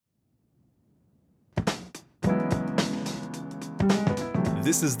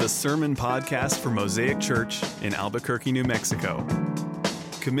This is the sermon podcast for Mosaic Church in Albuquerque, New Mexico.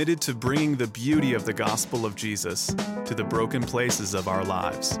 Committed to bringing the beauty of the gospel of Jesus to the broken places of our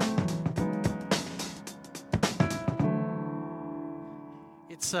lives.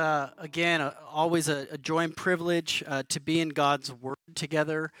 It's, always a joy and privilege to be in God's Word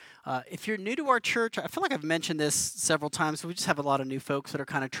together. If you're new to our church, I feel like I've mentioned this several times. We just have a lot of new folks that are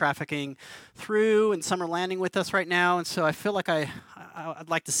kind of trafficking through, and some are landing with us right now. And so I feel like I'd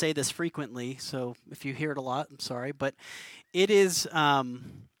like to say this frequently. So if you hear it a lot, I'm sorry. But it is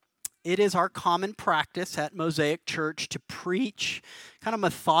our common practice at Mosaic Church to preach kind of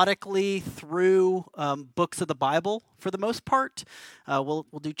methodically through books of the Bible for the most part. We'll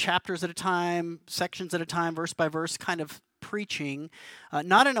do chapters at a time, sections at a time, verse by verse kind of preaching,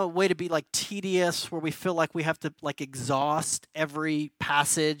 not in a way to be like tedious where we feel like we have to like exhaust every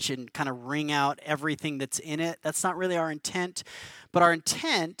passage and kind of wring out everything that's in it. That's not really our intent. But our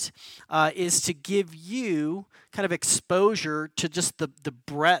intent is to give you kind of exposure to just the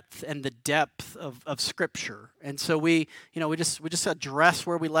breadth and the depth of Scripture. And so we just address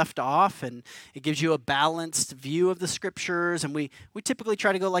where we left off, and it gives you a balanced view of the Scriptures. And we typically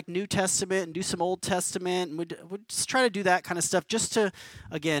try to go like New Testament and do some Old Testament, and we just try to do that kind of stuff just to,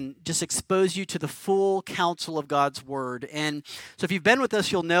 again, just expose you to the full counsel of God's Word. And so if you've been with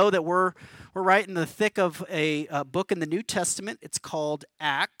us, you'll know that we're right in the thick of a book in the New Testament. It's called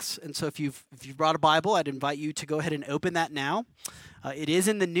Acts. And so if you've brought a Bible, I'd invite you to go ahead and open that now. It is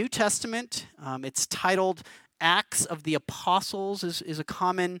in the New Testament. It's titled Acts of the Apostles is a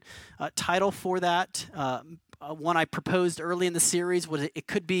common title for that. One I proposed early in the series was it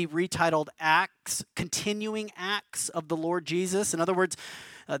could be retitled Acts, Continuing Acts of the Lord Jesus. In other words,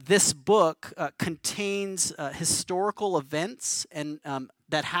 this book contains historical events and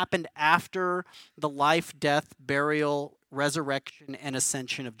that happened after the life, death, burial, resurrection, and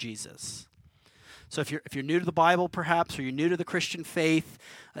ascension of Jesus. So if you're new to the Bible, perhaps, or you're new to the Christian faith,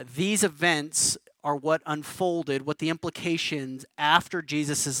 these events are what unfolded, what the implications after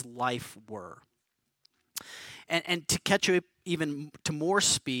Jesus' life were. And to catch you even to more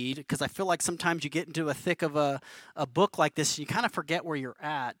speed, because I feel like sometimes you get into a thick of a book like this, and you kind of forget where you're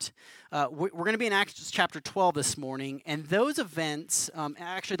at. We're going to be in Acts chapter 12 this morning, and those events,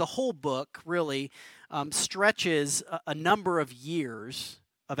 actually the whole book really, stretches a number of years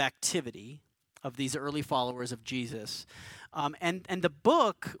of activity of these early followers of Jesus. And the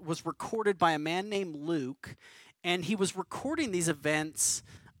book was recorded by a man named Luke, and he was recording these events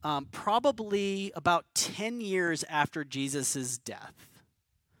probably about 10 years after Jesus' death.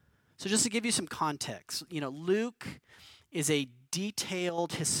 So just to give you some context, Luke is a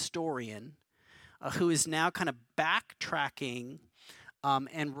detailed historian who is now kind of backtracking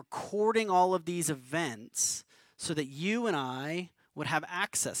and recording all of these events so that you and I would have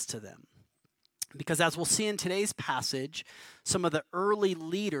access to them. Because as we'll see in today's passage, some of the early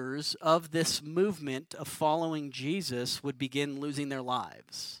leaders of this movement of following Jesus would begin losing their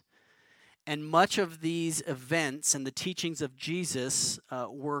lives. And much of these events and the teachings of Jesus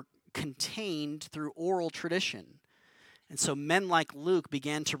were contained through oral tradition. And so men like Luke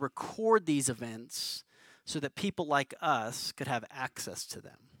began to record these events so that people like us could have access to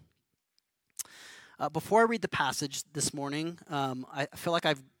them. Before I read the passage this morning, I feel like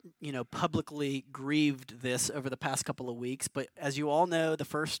I've publicly grieved this over the past couple of weeks. But as you all know, the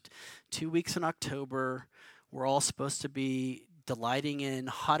first 2 weeks in October, we're all supposed to be delighting in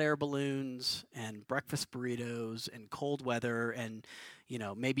hot air balloons and breakfast burritos and cold weather. And,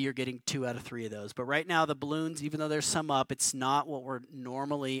 maybe you're getting 2 out of 3 of those. But right now, the balloons, even though there's some up, it's not what we're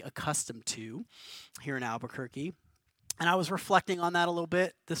normally accustomed to here in Albuquerque. And I was reflecting on that a little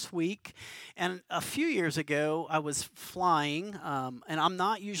bit this week. And a few years ago, I was flying, and I'm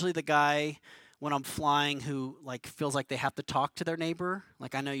not usually the guy when I'm flying who feels like they have to talk to their neighbor.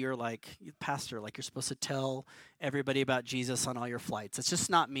 Like I know you're pastor, you're supposed to tell everybody about Jesus on all your flights. It's just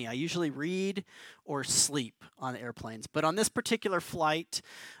not me. I usually read or sleep on airplanes. But on this particular flight,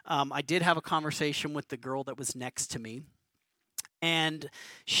 I did have a conversation with the girl that was next to me. And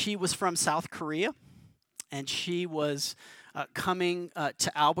she was from South Korea. And she was coming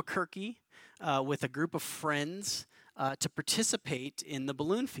to Albuquerque with a group of friends to participate in the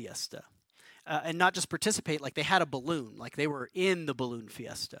balloon fiesta. And not just participate, they had a balloon, they were in the balloon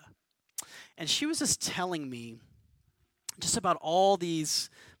fiesta. And she was just telling me just about all these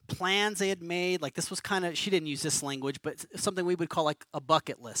plans they had made. This was kind of, she didn't use this language, but something we would call a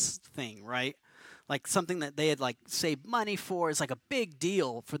bucket list thing, right? Something that they had saved money for. Is a big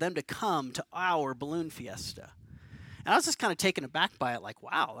deal for them to come to our balloon fiesta. And I was just kind of taken aback by it,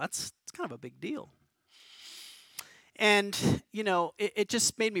 wow, that's kind of a big deal. And, it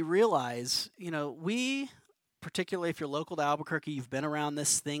just made me realize, we, particularly if you're local to Albuquerque, you've been around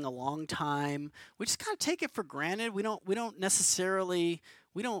this thing a long time. We just kind of take it for granted. We don't necessarily,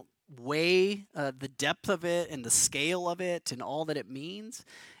 we don't weigh the depth of it and the scale of it and all that it means.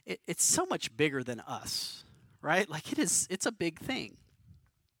 It's so much bigger than us, right? Like it's a big thing.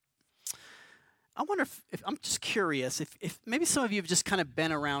 I wonder if I'm just curious if maybe some of you have just kind of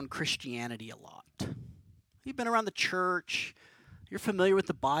been around Christianity a lot. You've been around the church, you're familiar with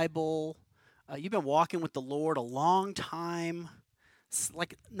the Bible, you've been walking with the Lord a long time. It's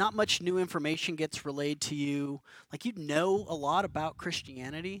like not much new information gets relayed to you. Like you know a lot about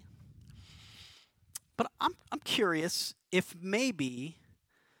Christianity. But I'm curious if maybe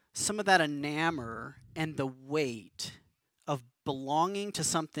some of that enamor and the weight of belonging to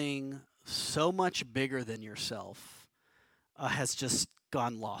something so much bigger than yourself has just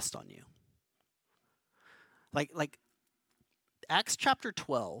gone lost on you. Like Acts chapter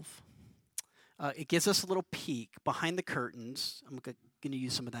 12, it gives us a little peek behind the curtains. I'm going to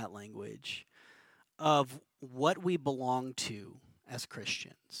use some of that language of what we belong to as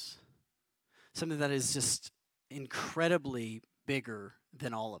Christians. Something that is just incredibly bigger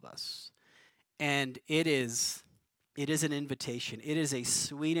than all of us. And it is an invitation. It is a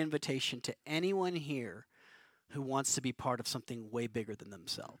sweet invitation to anyone here who wants to be part of something way bigger than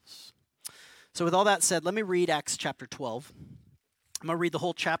themselves. So with all that said, let me read Acts chapter 12. I'm going to read the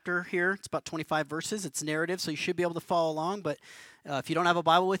whole chapter here. It's about 25 verses. It's narrative, so you should be able to follow along. But if you don't have a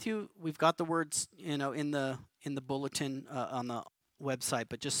Bible with you, we've got the words, in the bulletin on the website.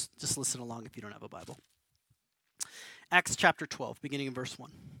 But just listen along if you don't have a Bible. Acts chapter 12, beginning in verse 1.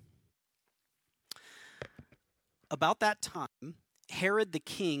 About that time, Herod the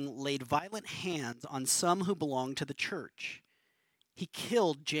king laid violent hands on some who belonged to the church. He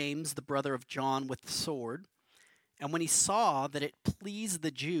killed James, the brother of John, with the sword. And when he saw that it pleased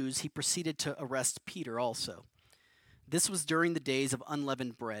the Jews, he proceeded to arrest Peter also. This was during the days of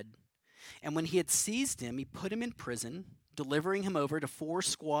unleavened bread. And when he had seized him, he put him in prison, delivering him over to 4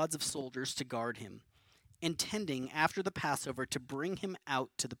 squads of soldiers to guard him, intending after the Passover to bring him out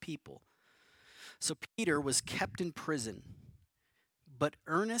to the people. So Peter was kept in prison, but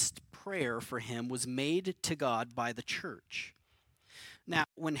earnest prayer for him was made to God by the church. Now,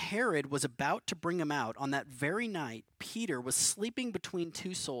 when Herod was about to bring him out, on that very night, Peter was sleeping between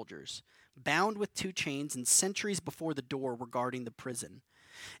 2 soldiers, bound with 2 chains, and sentries before the door were guarding the prison.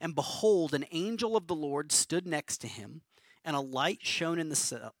 And behold, an angel of the Lord stood next to him, and a light shone in the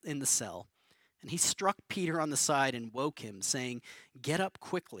cell. And he struck Peter on the side and woke him, saying, "Get up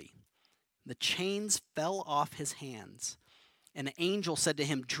quickly." The chains fell off his hands. And the angel said to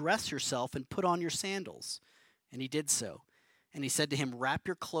him, "Dress yourself and put on your sandals." And he did so. And he said to him, "Wrap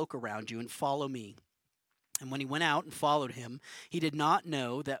your cloak around you and follow me." And when he went out and followed him, he did not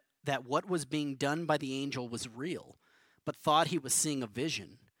know that what was being done by the angel was real, but thought he was seeing a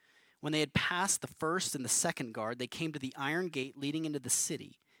vision. When they had passed the first and the second guard, they came to the iron gate leading into the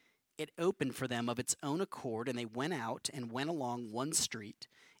city. It opened for them of its own accord, and they went out and went along one street,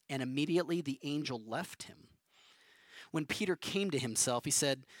 and immediately the angel left him. When Peter came to himself, he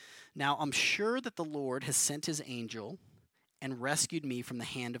said, "Now I'm sure that the Lord has sent his angel and rescued me from the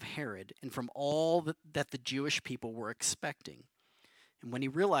hand of Herod and from all that the Jewish people were expecting." And when he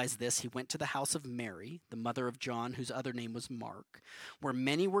realized this, he went to the house of Mary, the mother of John, whose other name was Mark, where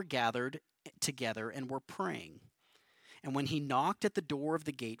many were gathered together and were praying. And when he knocked at the door of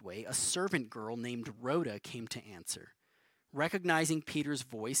the gateway, a servant girl named Rhoda came to answer. Recognizing Peter's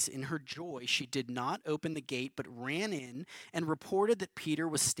voice, in her joy, she did not open the gate, but ran in and reported that Peter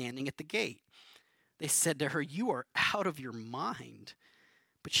was standing at the gate. They said to her, "You are out of your mind."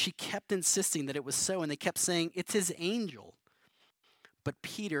 But she kept insisting that it was so, and they kept saying, "It's his angel." But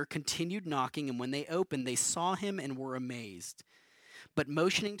Peter continued knocking, and when they opened, they saw him and were amazed. But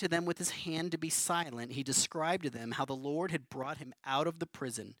motioning to them with his hand to be silent, he described to them how the Lord had brought him out of the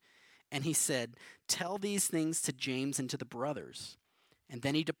prison. And he said, "Tell these things to James and to the brothers." And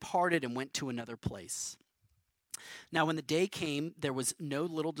then he departed and went to another place. Now when the day came, there was no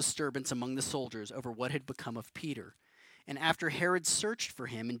little disturbance among the soldiers over what had become of Peter. And after Herod searched for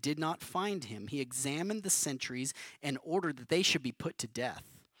him and did not find him, he examined the sentries and ordered that they should be put to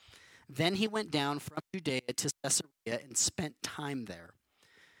death. Then he went down from Judea to Caesarea and spent time there.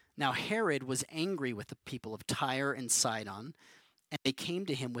 Now Herod was angry with the people of Tyre and Sidon, and they came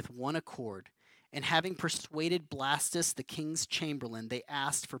to him with one accord. And having persuaded Blastus, the king's chamberlain, they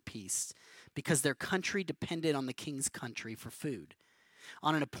asked for peace, because their country depended on the king's country for food.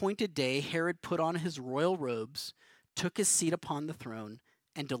 On an appointed day, Herod put on his royal robes, took his seat upon the throne,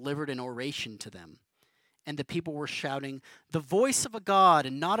 and delivered an oration to them. And the people were shouting, "The voice of a God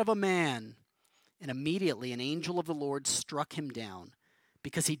and not of a man." And immediately an angel of the Lord struck him down,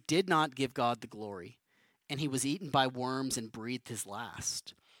 because he did not give God the glory, and he was eaten by worms and breathed his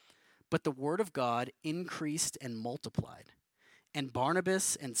last. But the word of God increased and multiplied. And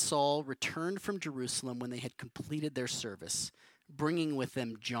Barnabas and Saul returned from Jerusalem when they had completed their service, bringing with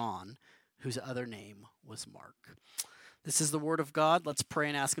them John, whose other name was Mark. This is the word of God. Let's pray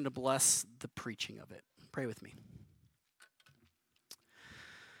and ask him to bless the preaching of it. Pray with me.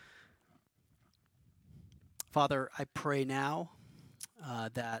 Father, I pray now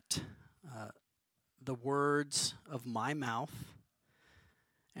that the words of my mouth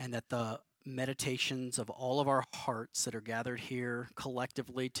and that the meditations of all of our hearts that are gathered here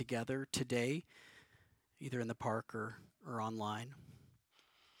collectively together today, either in the park or online,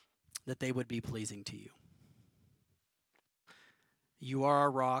 that they would be pleasing to you. You are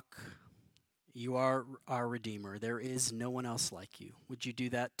our rock. You are our Redeemer. There is no one else like you. Would you do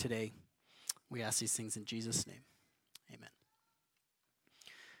that today? We ask these things in Jesus' name. Amen.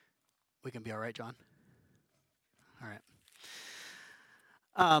 We can be all right, John? All right.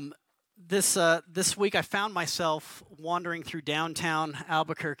 This week I found myself wandering through downtown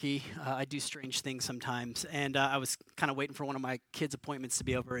Albuquerque. I do strange things sometimes, and I was kind of waiting for one of my kids' appointments to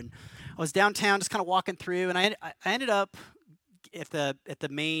be over, and I was downtown just kind of walking through, and I ended up at the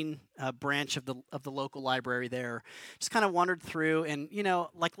main branch of the local library there. Just kind of wandered through, and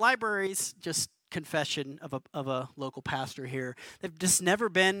like libraries, just confession of a local pastor here, they've just never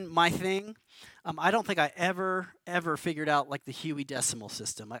been my thing. I don't think I ever figured out like the Huey Decimal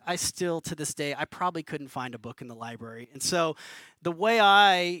System. I still to this day I probably couldn't find a book in the library. And so the way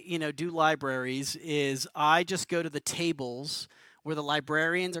I do libraries is I just go to the tables where the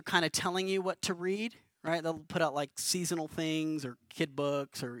librarians are kind of telling you what to read. Right, they'll put out like seasonal things or kid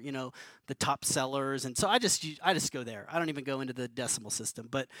books or the top sellers, and so I just go there. I don't even go into the decimal system.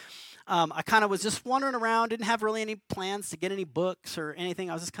 But I kind of was just wandering around, didn't have really any plans to get any books or anything.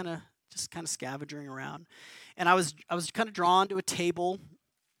 I was just kind of scavenging around, and I was kind of drawn to a table,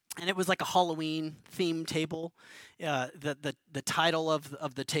 and it was like a Halloween themed table. The title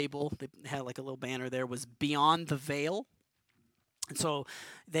of the table, they had like a little banner there, was Beyond the Veil. And so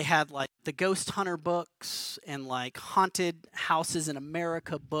they had like the Ghost Hunter books and like Haunted Houses in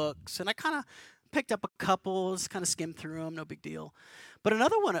America books. And I kind of picked up a couple, just kind of skimmed through them, no big deal. But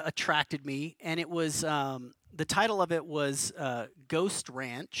another one attracted me, and it was, the title of it was Ghost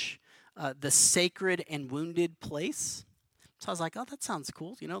Ranch, The Sacred and Wounded Place. So I was like, oh, that sounds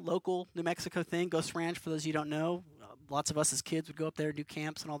cool. Local New Mexico thing, Ghost Ranch, for those of you who don't know. Lots of us as kids would go up there, do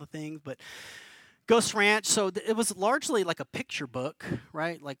camps and all the things. But Ghost Ranch, so it was largely like a picture book,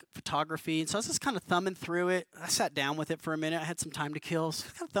 right? Like photography. And so I was just kind of thumbing through it. I sat down with it for a minute. I had some time to kill, so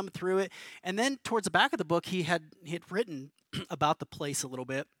kind of thumbing through it. And then towards the back of the book, he had written about the place a little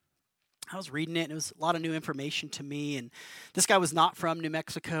bit. I was reading it, and it was a lot of new information to me. And this guy was not from New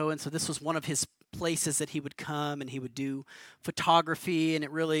Mexico, and so this was one of his places that he would come and he would do photography, and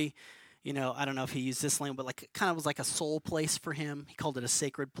it really, I don't know if he used this language, but like it kind of was like a soul place for him. He called it a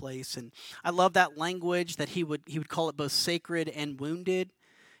sacred place. And I love that language that he would call it both sacred and wounded.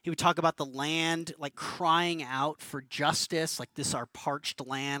 He would talk about the land like crying out for justice, like this our parched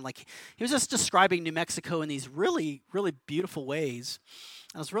land. Like he was just describing New Mexico in these really, really beautiful ways.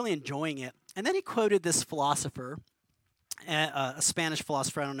 I was really enjoying it. And then he quoted this philosopher, a Spanish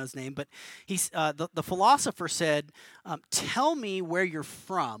philosopher, I don't know his name, but the philosopher said, tell me where you're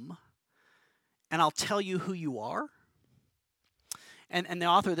from, and I'll tell you who you are. And the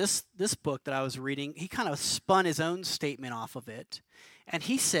author of this book that I was reading, he kind of spun his own statement off of it. And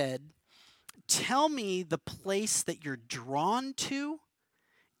he said, tell me the place that you're drawn to,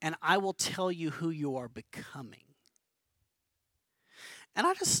 and I will tell you who you are becoming. And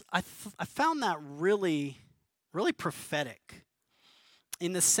I found that really, really prophetic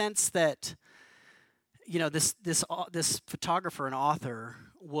in the sense that, this photographer and author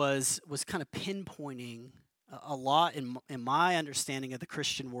was kind of pinpointing a lot in my understanding of the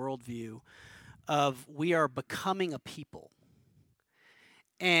Christian worldview of we are becoming a people.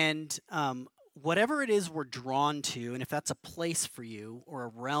 And whatever it is we're drawn to, and if that's a place for you or a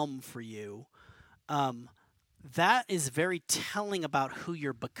realm for you, that is very telling about who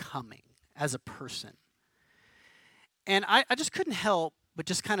you're becoming as a person. And I just couldn't help but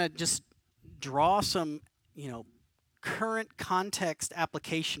just kind of just draw some, current context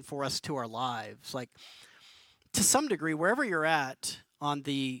application for us to our lives. Like, to some degree, wherever you're at on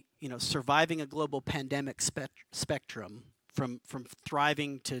the, surviving a global pandemic spectrum, from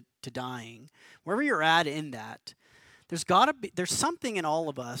thriving to dying, wherever you're at in that, there's something in all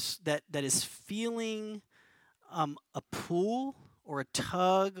of us that is feeling a pull or a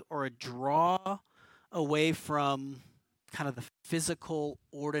tug or a draw away from kind of the physical,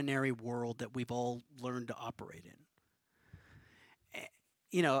 ordinary world that we've all learned to operate in.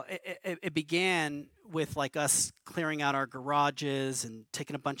 It began with like us clearing out our garages and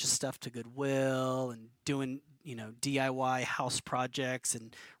taking a bunch of stuff to Goodwill and doing, DIY house projects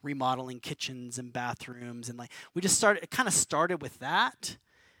and remodeling kitchens and bathrooms. And like, it kind of started with that.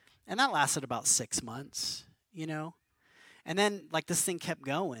 And that lasted about 6 months, And then like this thing kept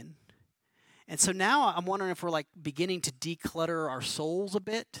going. And so now I'm wondering if we're like beginning to declutter our souls a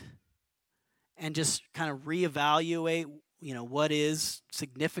bit and just kind of reevaluate, what is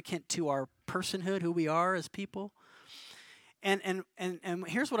significant to our personhood, who we are as people. And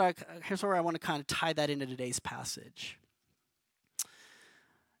here's where I want to kind of tie that into today's passage.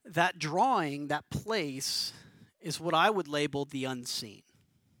 That drawing, that place, is what I would label the unseen.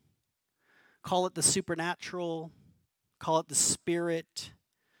 Call it the supernatural, call it the spirit,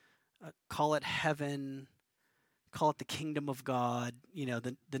 call it heaven, call it the kingdom of God.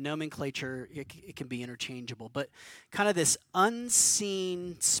 The nomenclature, it can be interchangeable. But kind of this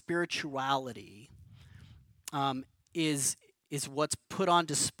unseen spirituality is what's put on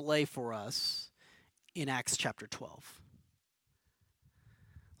display for us in Acts chapter 12.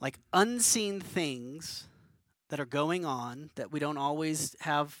 Like unseen things that are going on that we don't always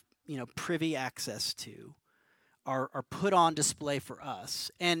have, privy access to are put on display for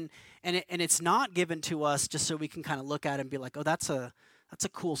us. And it's not given to us just so we can kind of look at it and be like, oh, that's a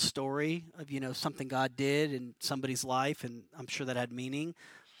cool story of, something God did in somebody's life, and I'm sure that had meaning.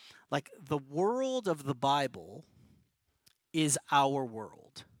 Like the world of the Bible is our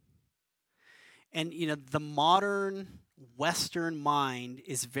world. And, the modern Western mind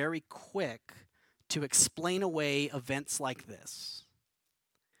is very quick to explain away events like this.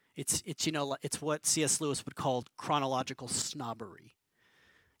 It's what C.S. Lewis would call chronological snobbery.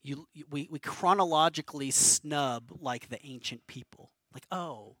 We chronologically snub like the ancient people. Like,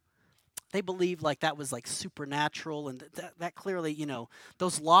 oh, they believed like that was like supernatural, and that clearly,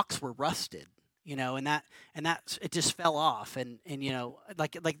 those locks were rusted, and that it just fell off, and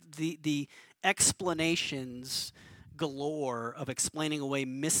like the explanations galore of explaining away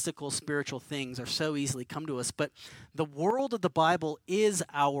mystical spiritual things are so easily come to us. But the world of the Bible is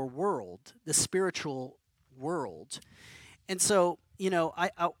our world, the spiritual world. And so, I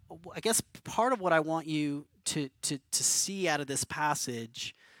guess part of what I want you to see out of this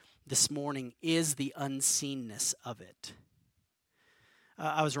passage this morning is the unseenness of it.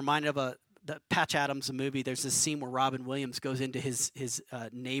 I was reminded of the Patch Adams, the movie. There's this scene where Robin Williams goes into his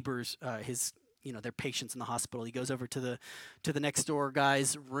neighbor's, their patients in the hospital. He goes over to the next door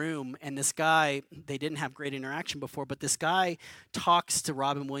guy's room, and this guy, they didn't have great interaction before, but this guy talks to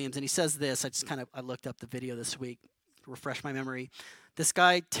Robin Williams, and he says this. I looked up the video this week to refresh my memory. This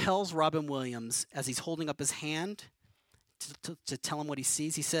guy tells Robin Williams, as he's holding up his hand to tell him what he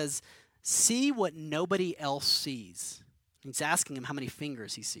sees, he says, "See what nobody else sees." He's asking him how many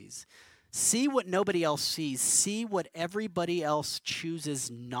fingers he sees. "See what nobody else sees. See what everybody else chooses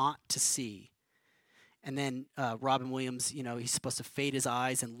not to see." And then Robin Williams, he's supposed to fade his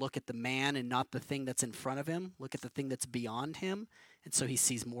eyes and look at the man and not the thing that's in front of him. Look at the thing that's beyond him. And so he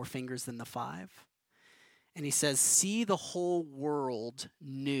sees more fingers than the 5. And he says, "See the whole world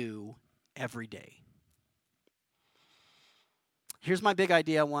new every day." Here's my big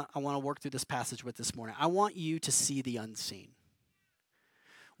idea I want to work through this passage with this morning. I want you to see the unseen.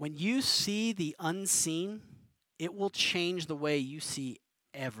 When you see the unseen, it will change the way you see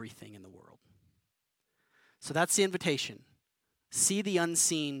everything in the world. So that's the invitation. See the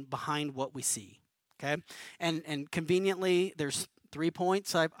unseen behind what we see, okay? And conveniently, there's 3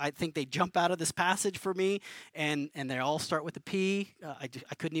 points. I think they jump out of this passage for me, and they all start with a P. I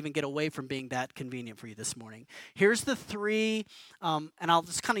couldn't even get away from being that convenient for you this morning. Here's the 3, and I'll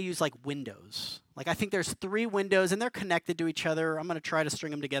just kind of use like windows. Like I think there's 3 windows, and they're connected to each other. I'm going to try to string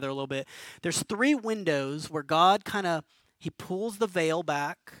them together a little bit. There's 3 windows where God he pulls the veil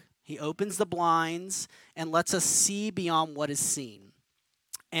back. He opens the blinds and lets us see beyond what is seen.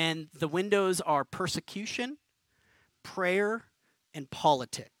 And the windows are persecution, prayer, and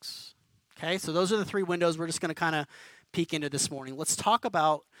politics. Okay, so those are the 3 windows we're just going to kind of peek into this morning. Let's talk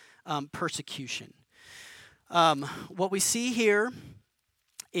about persecution. What we see here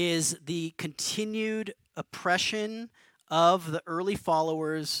is the continued oppression of the early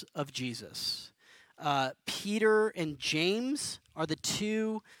followers of Jesus. Peter and James are the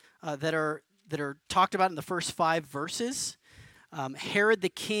 2 that are talked about in the first 5 verses. Herod the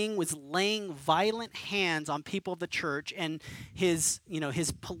king was laying violent hands on people of the church, and his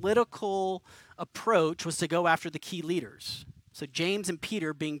political approach was to go after the key leaders. So James and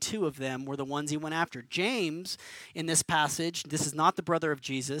Peter, being two of them, were the ones he went after. James, in this passage, this is not the brother of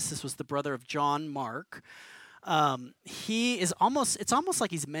Jesus. This was the brother of John Mark. It's almost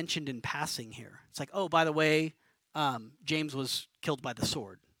like he's mentioned in passing here. It's like, oh, by the way, James was killed by the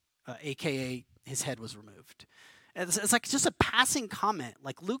sword, aka his head was removed. It's like just a passing comment.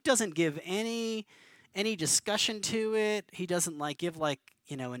 Like Luke doesn't give any discussion to it. He doesn't give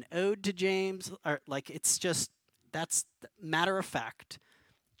an ode to James, or it's just that's matter of fact.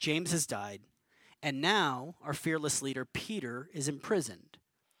 James has died, and now our fearless leader Peter is imprisoned.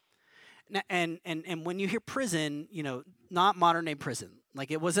 And when you hear prison, not modern day prison.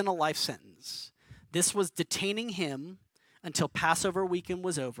 Like it wasn't a life sentence. This was detaining him until Passover weekend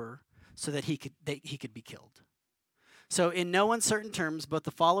was over, so that he could be killed. So in no uncertain terms, both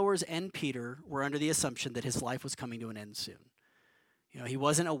the followers and Peter were under the assumption that his life was coming to an end soon. He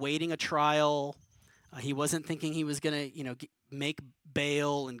wasn't awaiting a trial. He wasn't thinking he was going to, make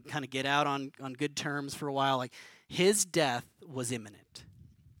bail and kind of get out on good terms for a while. Like his death was imminent.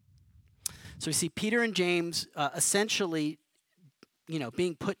 So we see Peter and James essentially,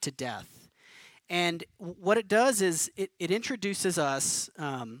 being put to death. And what it does is it introduces us,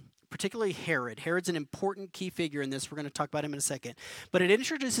 particularly Herod. Herod's an important key figure in this. We're going to talk about him in a second. But it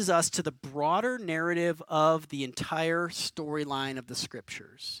introduces us to the broader narrative of the entire storyline of the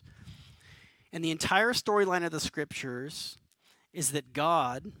Scriptures. And the entire storyline of the Scriptures is that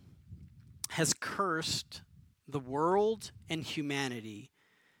God has cursed the world and humanity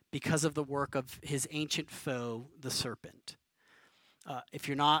because of the work of his ancient foe, the serpent. If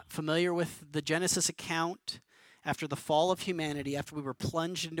you're not familiar with the Genesis account, after the fall of humanity, after we were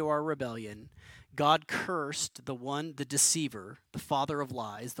plunged into our rebellion, God cursed the deceiver, the father of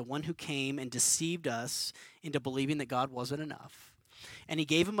lies, the one who came and deceived us into believing that God wasn't enough. And he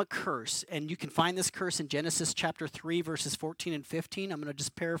gave him a curse. And you can find this curse in Genesis chapter 3, verses 14 and 15. I'm going to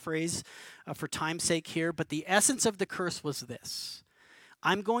just paraphrase for time's sake here. But the essence of the curse was this: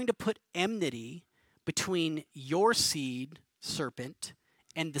 I'm going to put enmity between your seed, serpent,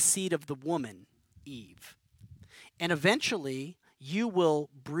 and the seed of the woman, Eve. And eventually, you will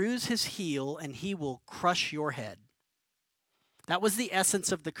bruise his heel and he will crush your head. That was the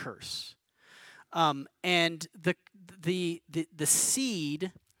essence of the curse. And the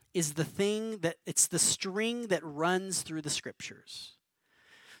seed is the thing it's the string that runs through the Scriptures.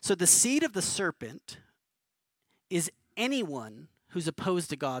 So the seed of the serpent is anyone who's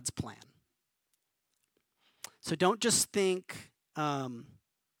opposed to God's plan. So don't just think,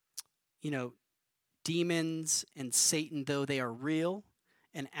 demons and Satan, though they are real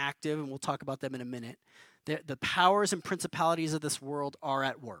and active, and we'll talk about them in a minute, the powers and principalities of this world are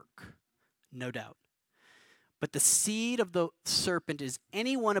at work, no doubt. But the seed of the serpent is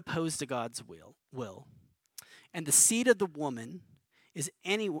anyone opposed to God's will. And the seed of the woman is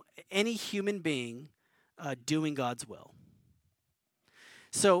any human being doing God's will.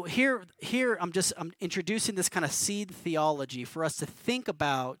 So here I'm introducing this kind of seed theology for us to think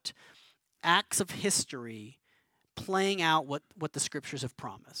about acts of history playing out what the Scriptures have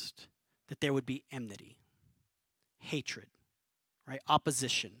promised, that there would be enmity, hatred, right?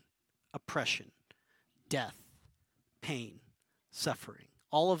 Opposition, oppression, death, pain, suffering.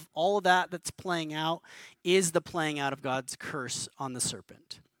 All of that that's playing out is the playing out of God's curse on the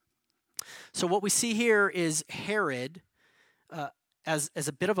serpent. So what we see here is Herod as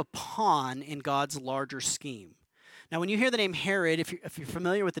a bit of a pawn in God's larger scheme. Now, when you hear the name Herod, if you're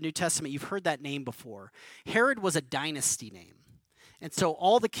familiar with the New Testament, you've heard that name before. Herod was a dynasty name. And so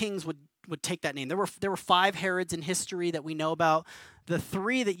all the kings would take that name. There were 5 Herods in history that we know about. The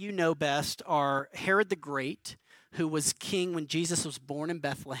 3 that you know best are Herod the Great, who was king when Jesus was born in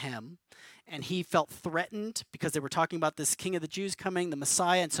Bethlehem. And he felt threatened because they were talking about this king of the Jews coming, the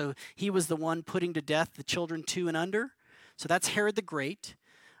Messiah. And so he was the one putting to death the children 2 and under. So that's Herod the Great.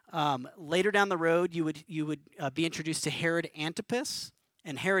 Later down the road, you would be introduced to Herod Antipas.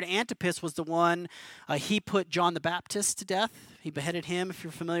 And Herod Antipas was the one, he put John the Baptist to death. He beheaded him, if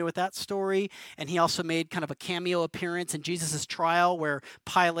you're familiar with that story. And he also made kind of a cameo appearance in Jesus' trial where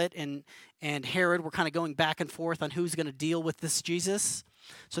Pilate and Herod were kind of going back and forth on who's going to deal with this Jesus.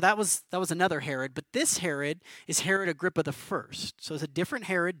 So that was another Herod. But this Herod is Herod Agrippa I. So it's a different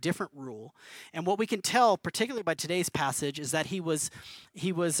Herod, different rule. And what we can tell, particularly by today's passage, is that he was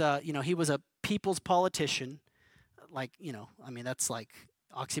a people's politician. That's like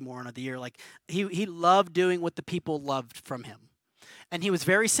oxymoron of the year. Like he loved doing what the people loved from him. And he was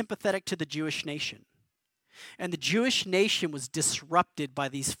very sympathetic to the Jewish nation. And the Jewish nation was disrupted by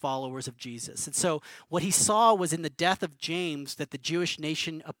these followers of Jesus. And so what he saw was in the death of James that the Jewish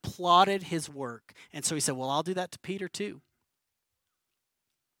nation applauded his work. And so he said, well, I'll do that to Peter too.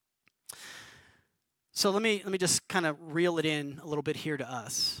 So let me just kind of reel it in a little bit here to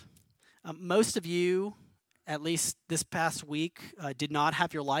us. Most of you, at least this past week, did not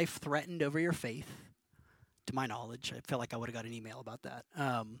have your life threatened over your faith, to my knowledge. I feel like I would have got an email about that.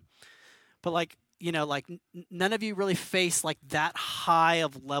 But none of you really faced like that high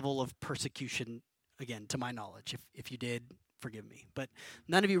of level of persecution, again, to my knowledge. If you did, forgive me. But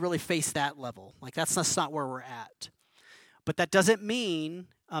none of you really faced that level. Like that's not where we're at. But that doesn't mean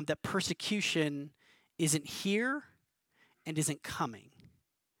that persecution isn't here and isn't coming.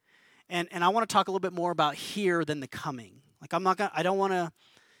 And I want to talk a little bit more about here than the coming. Like I don't want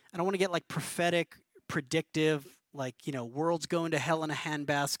to get like prophetic, predictive, like, world's going to hell in a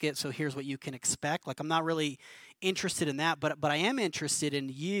handbasket, so here's what you can expect. Like I'm not really interested in that, but I am interested in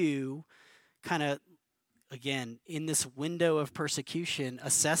you kind of, again, in this window of persecution,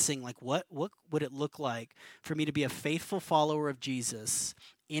 assessing like what would it look like for me to be a faithful follower of Jesus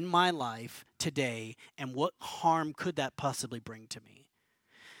in my life today, and what harm could that possibly bring to me?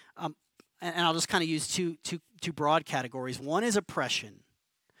 And I'll just kind of use two broad categories. One is oppression,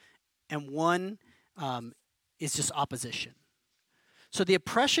 and one is just opposition. So the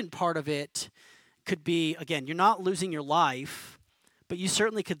oppression part of it could be, again, you're not losing your life, but you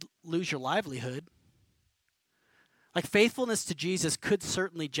certainly could lose your livelihood. Like faithfulness to Jesus could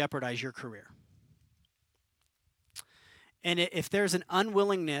certainly jeopardize your career. And if there's an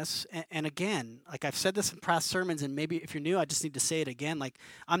unwillingness, and again, like I've said this in past sermons, and maybe if you're new, I just need to say it again. Like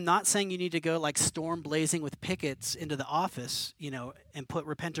I'm not saying you need to go like storm blazing with pickets into the office, and put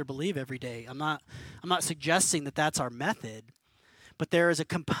repent or believe every day. I'm not suggesting that that's our method, but there is a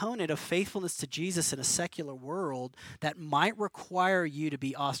component of faithfulness to Jesus in a secular world that might require you to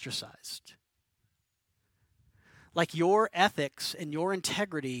be ostracized. Like your ethics and your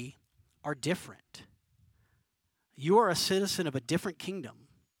integrity are different. You are a citizen of a different kingdom,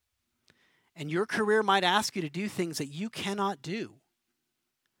 and your career might ask you to do things that you cannot do,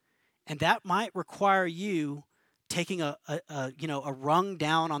 and that might require you taking a rung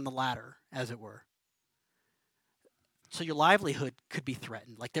down on the ladder, as it were. So your livelihood could be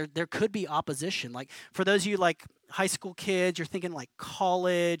threatened. Like there could be opposition. Like for those of you like high school kids, you're thinking like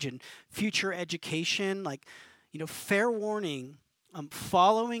college and future education. Like fair warning,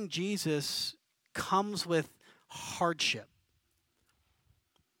 following Jesus comes with hardship.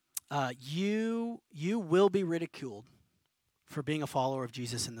 You will be ridiculed for being a follower of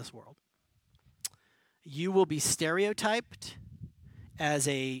Jesus in this world. You will be stereotyped as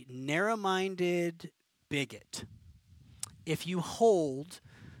a narrow-minded bigot if you hold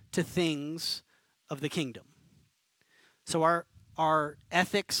to things of the kingdom. So our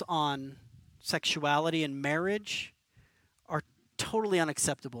ethics on sexuality and marriage are totally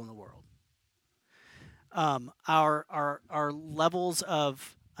unacceptable in the world. Our levels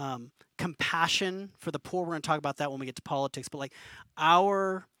of compassion for the poor, we're going to talk about that when we get to politics, but like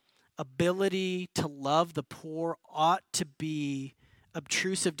our ability to love the poor ought to be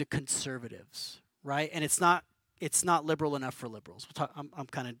obtrusive to conservatives, right? And it's not liberal enough for liberals. I'm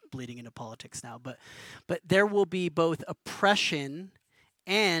kind of bleeding into politics now, but there will be both oppression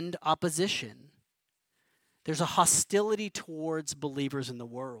and opposition. There's a hostility towards believers in the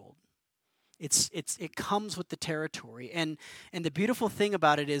world. It comes with the territory, and the beautiful thing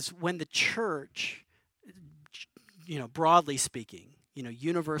about it is when the church, broadly speaking,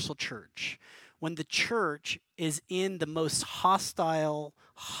 universal church, when the church is in the most hostile,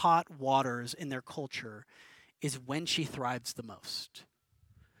 hot waters in their culture, is when she thrives the most.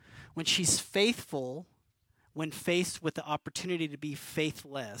 When she's faithful, when faced with the opportunity to be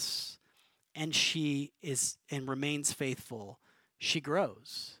faithless, and she is and remains faithful, she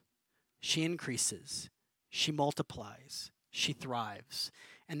grows. She increases, she multiplies, she thrives.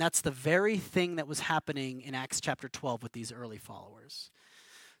 And that's the very thing that was happening in Acts chapter 12 with these early followers.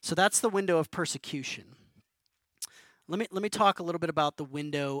 So that's the window of persecution. Let me talk a little bit about the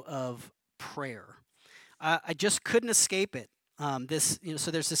window of prayer. I just couldn't escape it.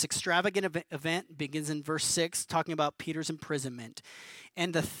 So there's this extravagant event, begins in verse 6, talking about Peter's imprisonment.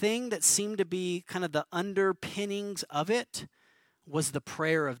 And the thing that seemed to be kind of the underpinnings of it was the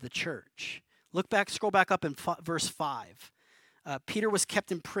prayer of the church. Scroll back up in verse 5. Peter was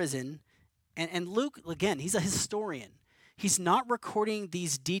kept in prison, and Luke, again, he's a historian. He's not recording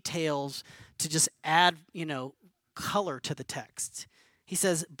these details to just add, color to the text. He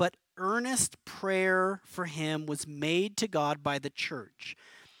says, but earnest prayer for him was made to God by the church.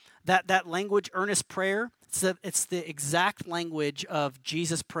 That language, earnest prayer, It's the exact language of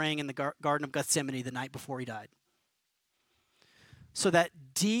Jesus praying in the Garden of Gethsemane the night before he died. So that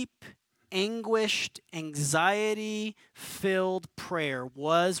deep, anguished, anxiety-filled prayer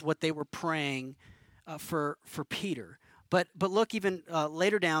was what they were praying for Peter. But look even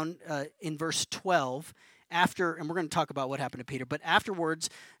later down in verse 12, after, and we're going to talk about what happened to Peter, but afterwards,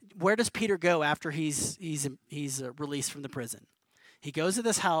 where does Peter go after he's released from the prison? He goes to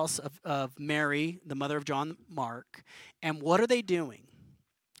this house of Mary, the mother of John Mark, and what are they doing?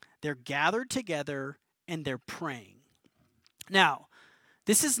 They're gathered together and they're praying. Now,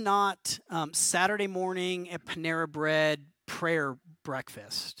 this is not Saturday morning at Panera Bread prayer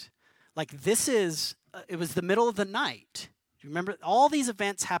breakfast. Like this is, it was the middle of the night. Remember, all these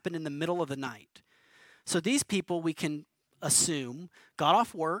events happened in the middle of the night. So these people, we can assume, got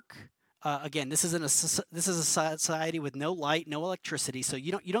off work. Again, this is a society with no light, no electricity, so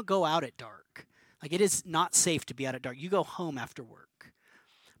you don't go out at dark. Like it is not safe to be out at dark. You go home after work.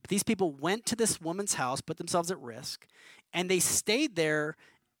 But these people went to this woman's house, put themselves at risk, and they stayed there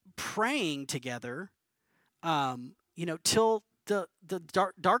praying together, till the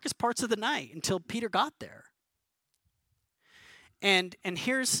darkest parts of the night, until Peter got there. And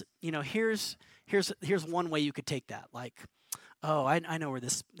here's one way you could take that. Like, oh, I know where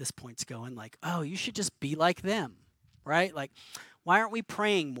this point's going. Like, oh, you should just be like them, right? Like, why aren't we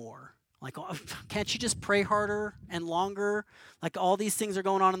praying more? Like, can't you just pray harder and longer? Like, all these things are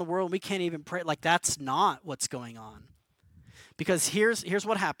going on in the world, and we can't even pray. Like, that's not what's going on. Because here's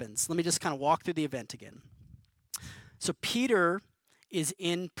what happens. Let me just kind of walk through the event again. So Peter is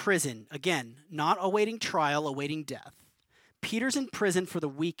in prison. Again, not awaiting trial, awaiting death. Peter's in prison for the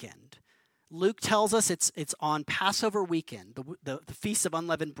weekend. Luke tells us it's on Passover weekend, the Feast of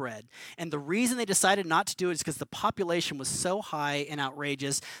Unleavened Bread. And the reason they decided not to do it is because the population was so high and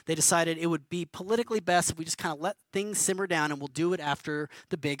outrageous, they decided it would be politically best if we just kind of let things simmer down and we'll do it after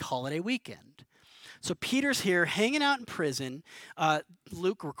the big holiday weekend. So Peter's here hanging out in prison.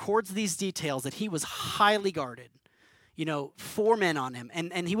 Luke records these details that he was highly guarded. 4 men on him,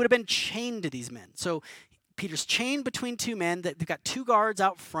 and he would have been chained to these men. So Peter's chained between 2 men. They've got 2 guards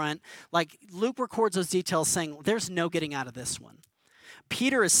out front. Like Luke records those details saying, there's no getting out of this one.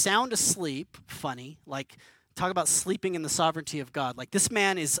 Peter is sound asleep. Funny. Like, talk about sleeping in the sovereignty of God. Like, this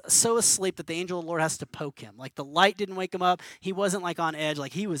man is so asleep that the angel of the Lord has to poke him. Like, the light didn't wake him up. He wasn't, like, on edge.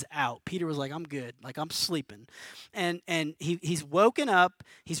 Like, he was out. Peter was like, I'm good. Like, I'm sleeping. And he's woken up.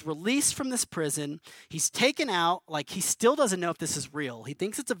 He's released from this prison. He's taken out. Like, he still doesn't know if this is real. He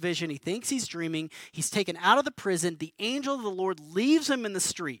thinks it's a vision. He thinks he's dreaming. He's taken out of the prison. The angel of the Lord leaves him in the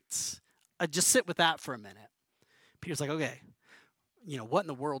streets. Just sit with that for a minute. Peter's like, okay, what in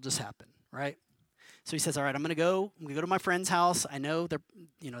the world just happened, right? So he says, all right, I'm going to go to my friend's house. I know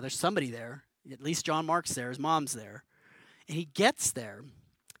there's somebody there. At least John Mark's there. His mom's there. And he gets there.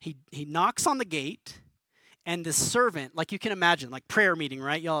 He knocks on the gate. And the servant, like you can imagine, like prayer meeting,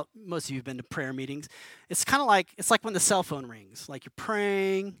 right? Y'all, most of you have been to prayer meetings. It's kind of like, it's like when the cell phone rings. Like you're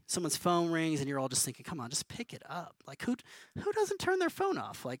praying, someone's phone rings, and you're all just thinking, come on, just pick it up. Like who doesn't turn their phone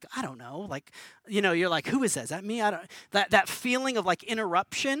off? Like, I don't know. Like, you're like, who is that? Is that me? That feeling of like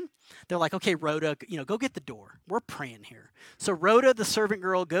interruption. They're like, okay, Rhoda, go get the door. We're praying here. So Rhoda, the servant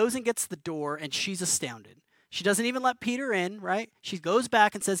girl, goes and gets the door, and she's astounded. She doesn't even let Peter in, right? She goes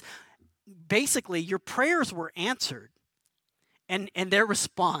back and says, basically, your prayers were answered. And their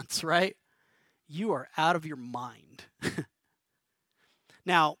response, right? You are out of your mind.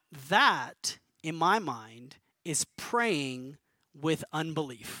 Now, that, in my mind, is praying with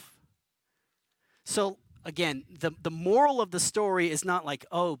unbelief. So, again, the moral of the story is not like,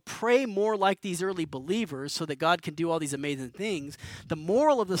 oh, pray more like these early believers so that God can do all these amazing things. The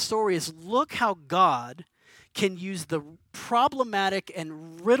moral of the story is look how God can use the problematic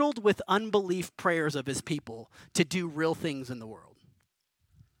and riddled with unbelief prayers of his people to do real things in the world.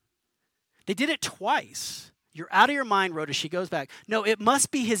 They did it twice. You're out of your mind, Rhoda. She goes back. No, it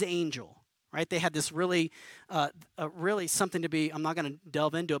must be his angel, right? They had this really something to be, I'm not going to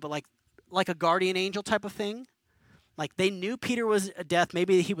delve into it, but like a guardian angel type of thing. Like they knew Peter was a death.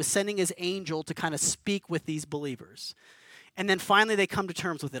 Maybe he was sending his angel to kind of speak with these believers. And then finally they come to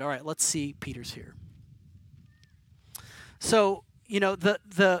terms with it. All right, let's see Peter's here. So,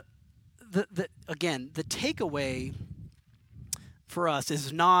 the takeaway for us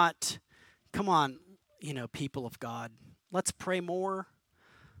is not, come on, people of God, let's pray more.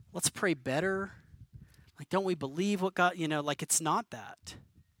 Let's pray better. Like, don't we believe what God, it's not that.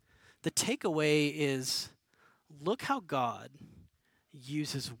 The takeaway is, look how God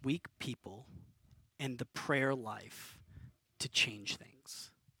uses weak people and the prayer life to change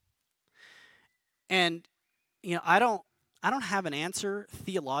things. And I don't have an answer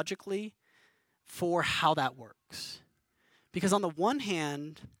theologically for how that works. Because on the one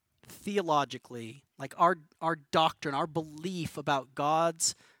hand, theologically, like our doctrine, our belief about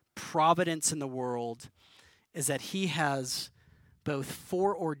God's providence in the world is that he has both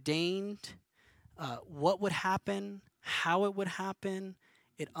foreordained what would happen, how it would happen.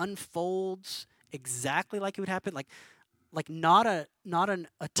 It unfolds exactly like it would happen. Like not an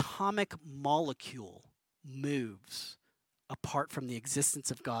atomic molecule moves apart from the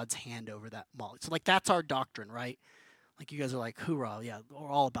existence of God's hand over that molecule. So like that's our doctrine, right? Like you guys are like, hoorah, yeah, we're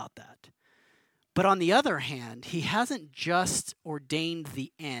all about that. But on the other hand, he hasn't just ordained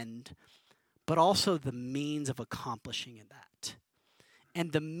the end, but also the means of accomplishing that.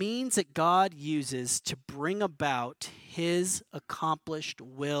 And the means that God uses to bring about his accomplished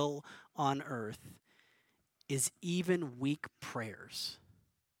will on earth is even weak prayers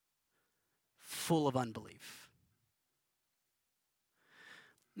full of unbelief.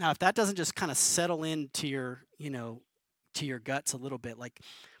 Now, if that doesn't just kind of settle into your, to your guts a little bit, like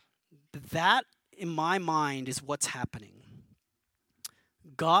that in my mind is what's happening.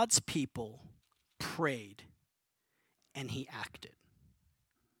 God's people prayed and he acted.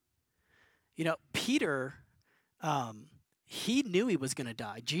 Peter, he knew he was going to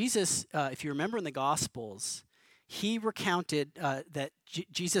die. Jesus, if you remember in the Gospels, he recounted that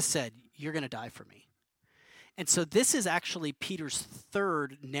Jesus said, "You're going to die for me." And so this is actually Peter's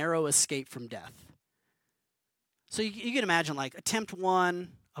third narrow escape from death. So you can imagine, like, attempt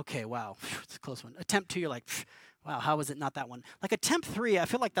 1, okay, wow, it's a close one. Attempt 2, you're like, wow, how was it not that one? Like attempt 3, I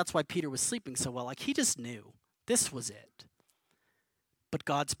feel like that's why Peter was sleeping so well. Like he just knew this was it. But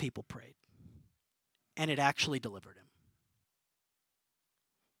God's people prayed. And it actually delivered him.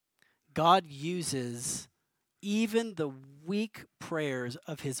 God uses even the weak prayers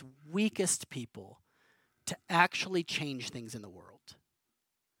of his weakest people to actually change things in the world.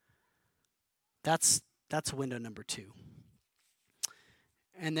 That's window number 2.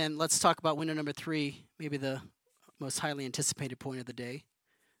 And then let's talk about window number 3, maybe the most highly anticipated point of the day.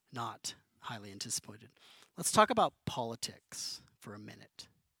 Not highly anticipated. Let's talk about politics for a minute.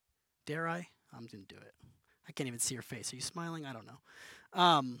 Dare I? I'm going to do it. I can't even see your face. Are you smiling? I don't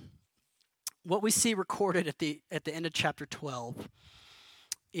know. What we see recorded at the end of chapter 12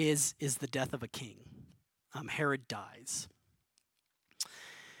 is the death of a king. Herod dies.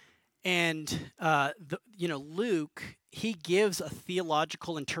 And Luke, he gives a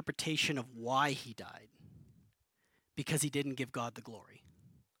theological interpretation of why he died. Because he didn't give God the glory.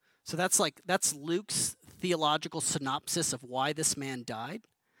 So that's Luke's theological synopsis of why this man died.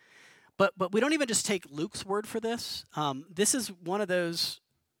 But we don't even just take Luke's word for this. This is one of those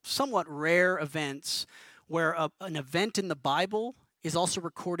somewhat rare events where an event in the Bible is also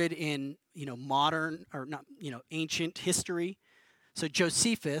recorded in modern or not ancient history. So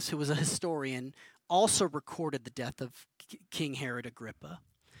Josephus, who was a historian, also recorded the death of King Herod Agrippa,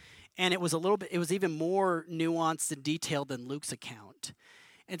 and it was even more nuanced and detailed than Luke's account.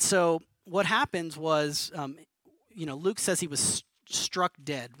 And so what happens was, Luke says he was struck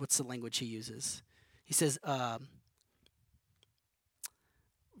dead. What's the language he uses? He says,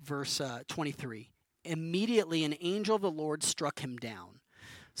 verse 23, immediately an angel of the Lord struck him down.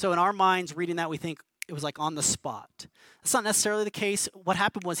 So in our minds, reading that, we think it was like on the spot. That's not necessarily the case. What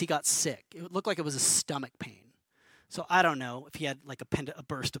happened was he got sick. It looked like it was a stomach pain. So I don't know if he had like a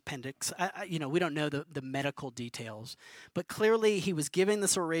burst appendix. We don't know the medical details. But clearly he was giving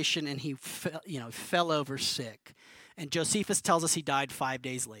this oration and he fell over sick. And Josephus tells us he died 5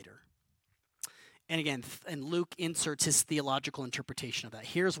 days later. And again, and Luke inserts his theological interpretation of that.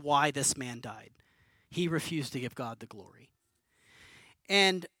 Here's why this man died. He refused to give God the glory.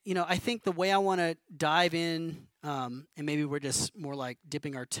 And, I think the way I want to dive in, and maybe we're just more like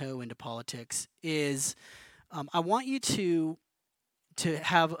dipping our toe into politics, is I want you to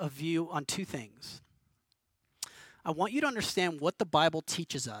have a view on 2 things. I want you to understand what the Bible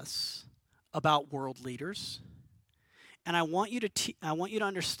teaches us about world leaders, and I want you to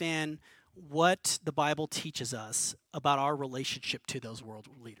understand what the Bible teaches us about our relationship to those world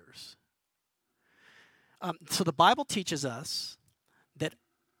leaders. So the Bible teaches us that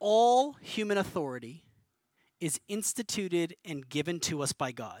all human authority is instituted and given to us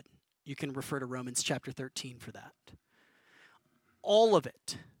by God. You can refer to Romans chapter 13 for that. All of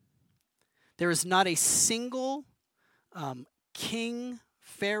it. There is not a single king,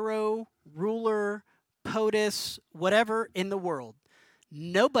 pharaoh, ruler, POTUS, whatever in the world.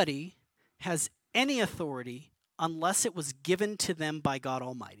 Nobody has any authority unless it was given to them by God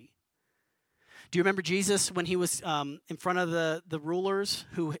Almighty. Do you remember Jesus when he was in front of the rulers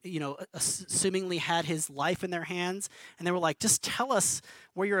who, assumingly had his life in their hands, and they were like, just tell us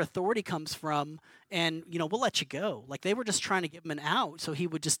where your authority comes from, and, we'll let you go. Like, they were just trying to give him an out, so he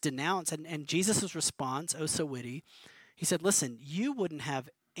would just denounce. And Jesus' response, oh so witty, he said, listen, you wouldn't have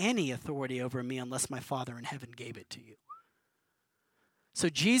any authority over me unless my Father in heaven gave it to you. So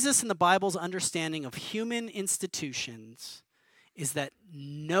Jesus and the Bible's understanding of human institutions is that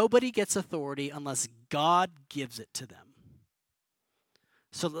nobody gets authority unless God gives it to them.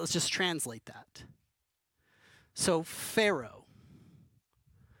 So let's just translate that. So Pharaoh,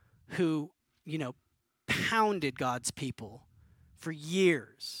 who, pounded God's people for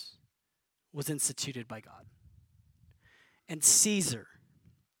years, was instituted by God. And Caesar,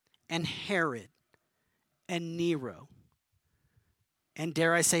 and Herod, and Nero, and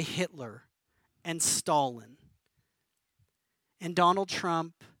dare I say Hitler, and Stalin, and Donald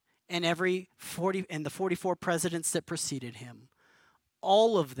Trump, and the 44 presidents that preceded him,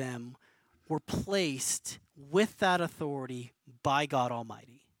 all of them were placed with that authority by God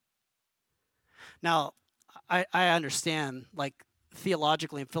Almighty. Now, I understand, like,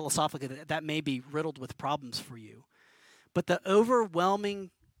 theologically and philosophically, that may be riddled with problems for you. But the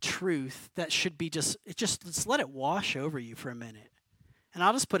overwhelming truth that should be just let it wash over you for a minute. And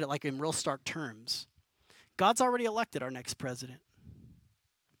I'll just put it like in real stark terms. God's already elected our next president.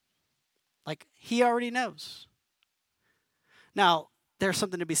 Like, he already knows. Now, there's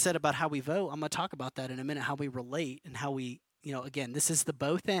something to be said about how we vote. I'm going to talk about that in a minute, how we relate and how we, again, this is the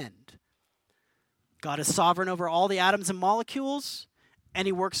both end. God is sovereign over all the atoms and molecules, and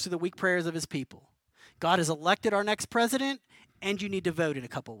he works through the weak prayers of his people. God has elected our next president, and you need to vote in a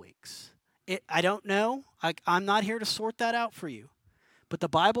couple weeks. I don't know. I'm not here to sort that out for you. But the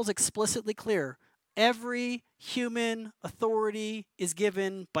Bible's explicitly clear. Every human authority is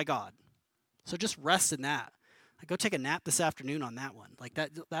given by God. So just rest in that. Go take a nap this afternoon on that one. Like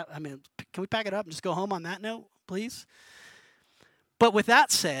that. Can we pack it up and just go home on that note, please? But with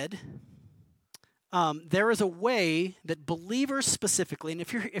that said, there is a way that believers specifically, and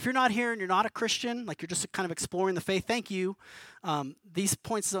if you're not here and you're not a Christian, like you're just kind of exploring the faith, thank you. These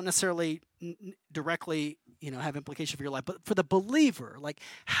points don't necessarily directly, have implication for your life, but for the believer, like,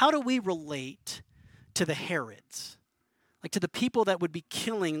 how do we relate to the Herods, like to the people that would be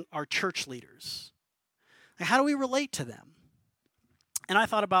killing our church leaders? Like, how do we relate to them? And I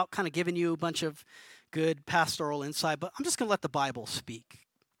thought about kind of giving you a bunch of good pastoral insight, but I'm just going to let the Bible speak.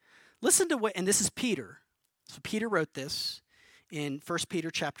 Listen to and this is Peter. So Peter wrote this in 1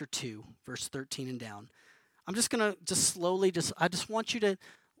 Peter chapter 2, verse 13 and down. I'm just going to slowly, I just want you to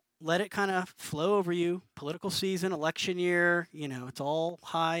let it kind of flow over you. Political season, election year, it's all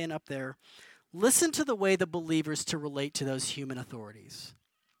high and up there. Listen to the way the believers to relate to those human authorities.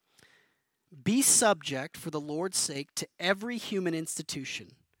 Be subject for the Lord's sake to every human institution,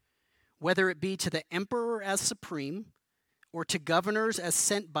 whether it be to the emperor as supreme, or to governors as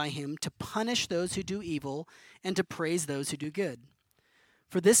sent by him to punish those who do evil and to praise those who do good.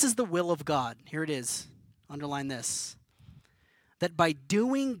 For this is the will of God. Here it is. Underline this. That by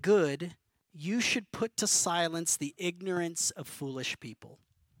doing good, you should put to silence the ignorance of foolish people.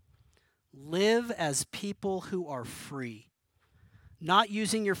 Live as people who are free, not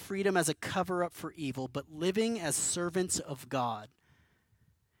using your freedom as a cover-up for evil, but living as servants of God.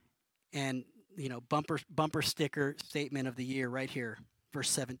 And bumper sticker statement of the year right here, verse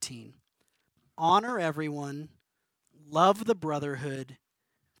 17. Honor everyone, love the brotherhood,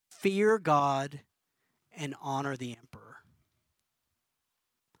 fear God, and honor the emperor.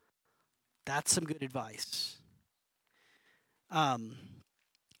 That's some good advice. I'll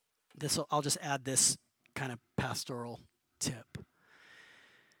just add this kind of pastoral tip.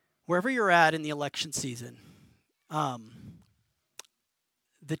 Wherever you're at in the election season,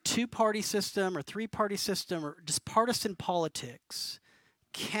 the two-party system or three-party system or just partisan politics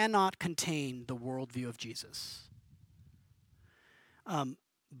cannot contain the worldview of Jesus.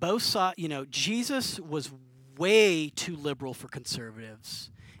 Both sides, Jesus was way too liberal for conservatives,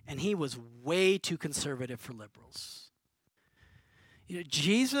 and he was way too conservative for liberals.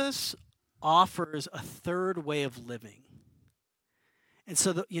 Jesus offers a third way of living. And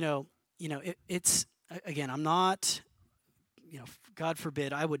so, it's, again, I'm not, God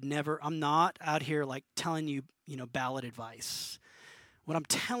forbid, I'm not out here like telling you, ballot advice. What I'm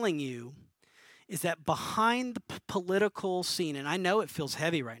telling you is that behind the political scene, and I know it feels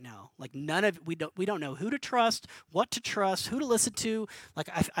heavy right now, like we don't know who to trust, what to trust, who to listen to. Like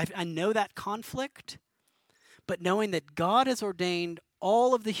I know that conflict, but knowing that God has ordained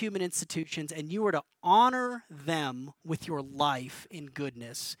all of the human institutions and you are to honor them with your life in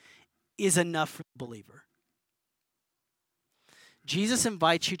goodness is enough for the believer. Jesus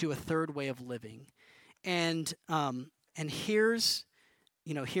invites you to a third way of living. And here's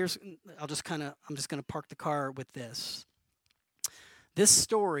I'm just going to park the car with this. This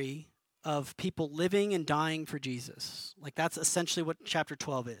story of people living and dying for Jesus, like that's essentially what chapter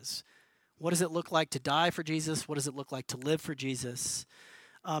 12 is. What does it look like to die for Jesus? What does it look like to live for Jesus?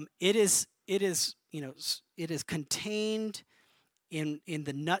 It is contained in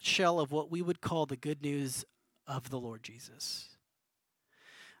the nutshell of what we would call the good news of the Lord Jesus.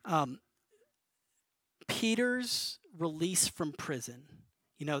 Peter's release from prison,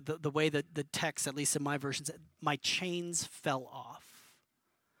 the way that the text, at least in my version, said, my chains fell off.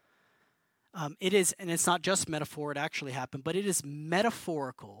 It is, and it's not just metaphor, it actually happened, but it is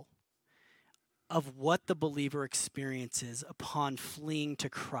metaphorical of what the believer experiences upon fleeing to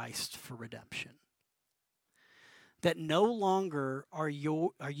Christ for redemption. That no longer are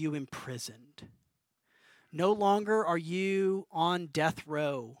you imprisoned. No longer are you on death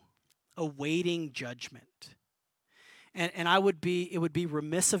row awaiting judgment. And it would be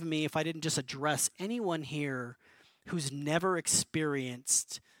remiss of me if I didn't just address anyone here who's never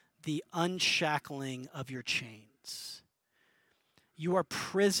experienced the unshackling of your chains. You are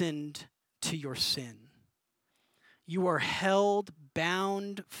prisoned to your sin. You are held,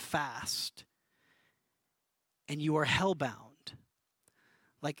 bound fast, and you are hellbound.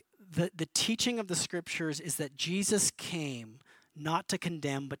 Like the teaching of the scriptures is that Jesus came not to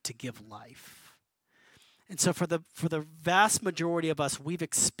condemn, but to give life. And so for the vast majority of us, we've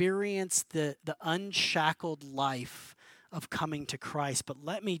experienced the unshackled life of coming to Christ. But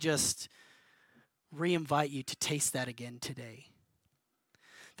let me just re-invite you to taste that again today.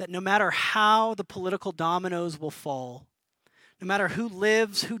 That no matter how the political dominoes will fall, no matter who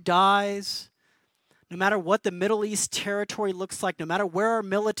lives, who dies, no matter what the Middle East territory looks like, no matter where our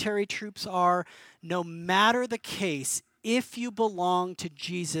military troops are, no matter the case, if you belong to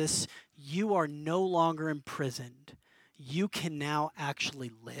Jesus, you are no longer imprisoned. You can now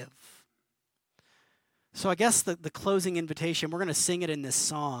actually live. So I guess the closing invitation, we're going to sing it in this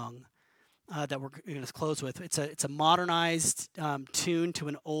song that we're going to close with. It's a modernized tune to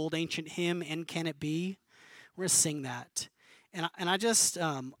an old ancient hymn, And Can It Be? We're going to sing that. And I just,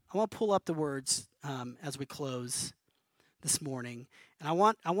 I want to pull up the words as we close this morning. And I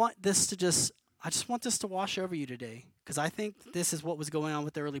want this to I just want this to wash over you today, because I think this is what was going on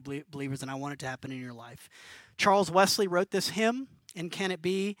with the early believers, and I want it to happen in your life. Charles Wesley wrote this hymn, And Can It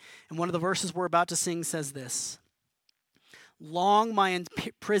Be? And one of the verses we're about to sing says this: Long my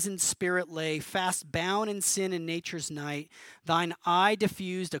imprisoned spirit lay, fast bound in sin in nature's night. Thine eye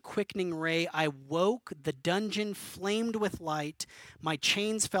diffused a quickening ray. I woke, the dungeon flamed with light. My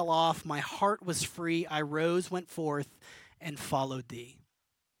chains fell off, my heart was free. I rose, went forth, and followed thee.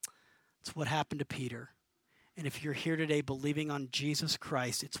 It's what happened to Peter. And if you're here today believing on Jesus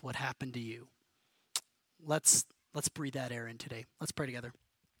Christ, it's what happened to you. Let's breathe that air in today. Let's pray together.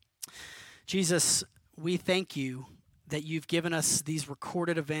 Jesus, we thank you that you've given us these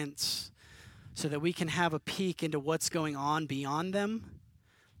recorded events so that we can have a peek into what's going on beyond them.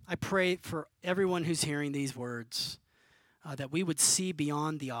 I pray for everyone who's hearing these words that we would see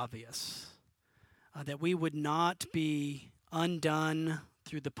beyond the obvious, that we would not be undone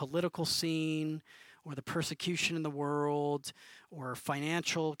through the political scene or the persecution in the world or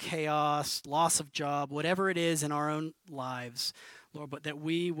financial chaos, loss of job, whatever it is in our own lives, Lord, but that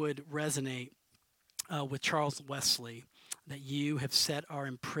we would resonate with Charles Wesley, that you have set our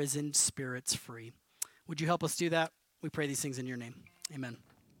imprisoned spirits free. Would you help us do that? We pray these things in your name. Amen.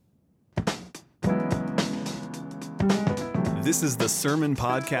 This is the Sermon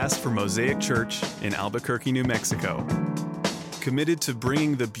Podcast for Mosaic Church in Albuquerque, New Mexico. Committed to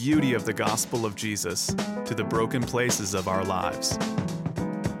bringing the beauty of the gospel of Jesus to the broken places of our lives.